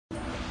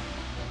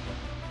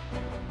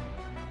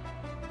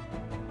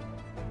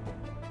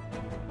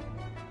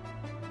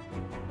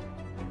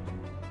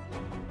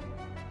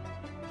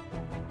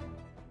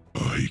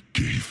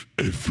gave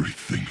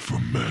everything for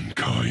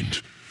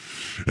mankind,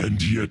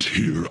 and yet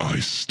here I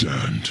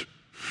stand,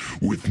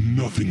 with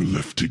nothing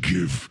left to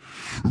give,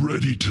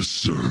 ready to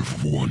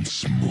serve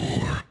once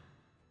more.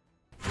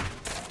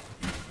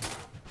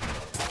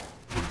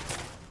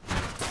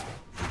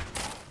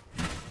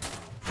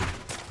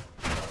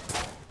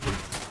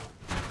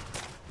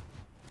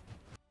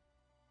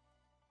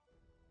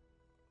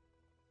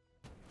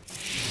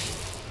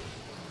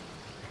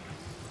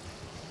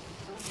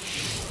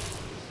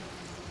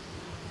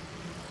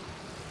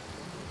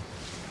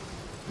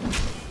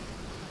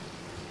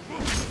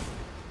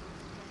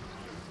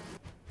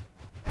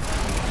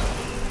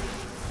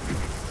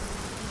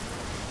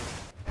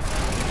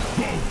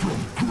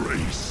 From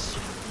grace.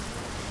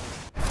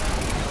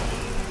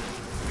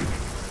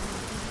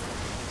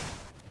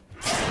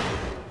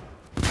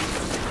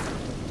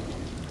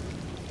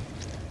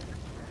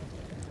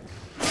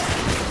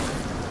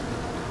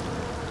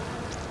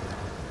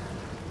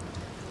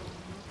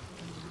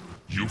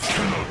 You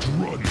cannot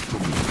run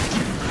from the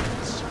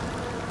demons.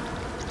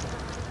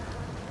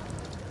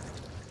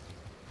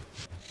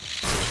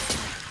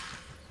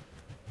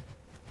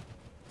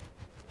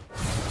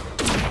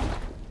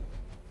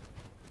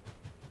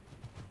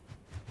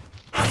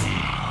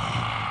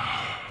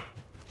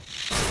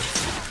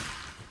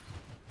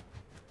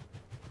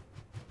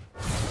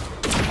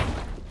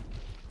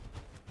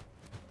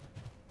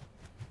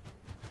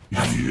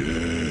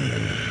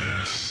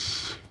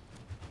 Yes.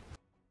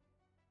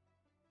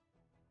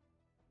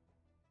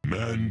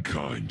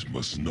 Mankind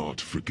must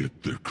not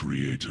forget their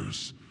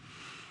creators,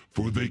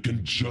 for they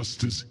can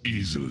just as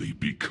easily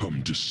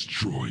become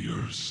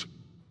destroyers.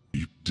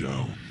 Deep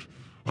down,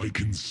 I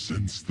can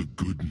sense the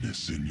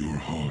goodness in your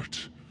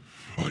heart.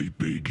 I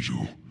beg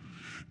you,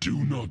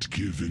 do not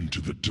give in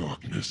to the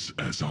darkness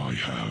as I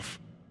have.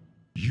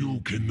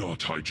 You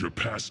cannot hide your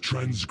past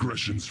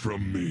transgressions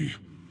from me.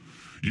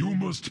 You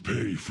must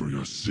pay for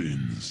your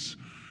sins,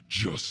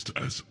 just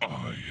as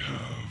I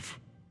have.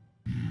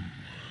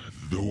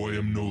 Though I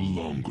am no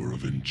longer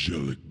of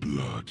angelic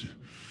blood,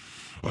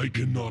 I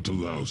cannot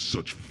allow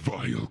such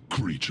vile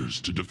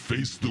creatures to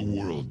deface the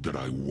world that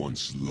I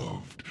once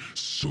loved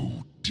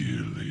so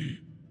dearly.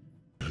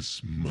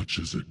 As much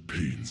as it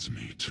pains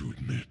me to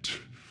admit,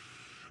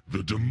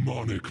 the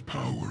demonic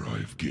power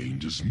I've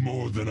gained is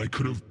more than I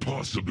could have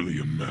possibly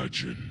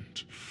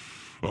imagined.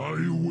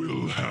 I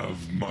will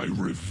have my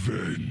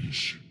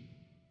revenge.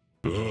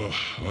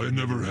 I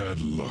never had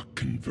luck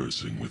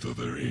conversing with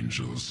other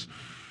angels.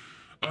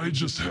 I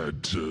just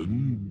had to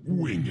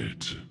wing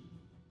it.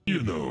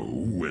 You know,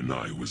 when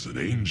I was an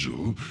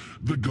angel,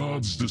 the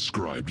gods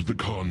described the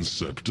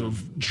concept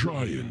of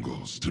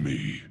triangles to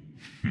me.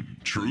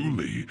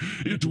 Truly,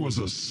 it was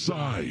a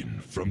sign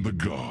from the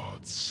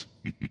gods.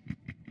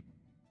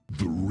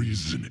 The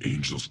reason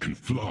angels can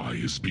fly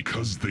is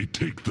because they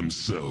take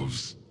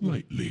themselves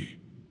lightly.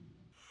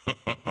 At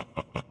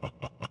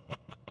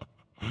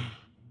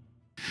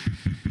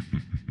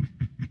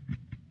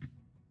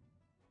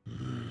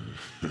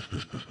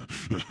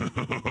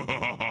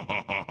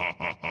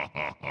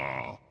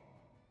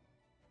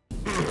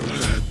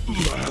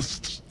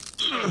last,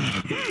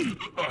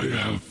 I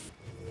have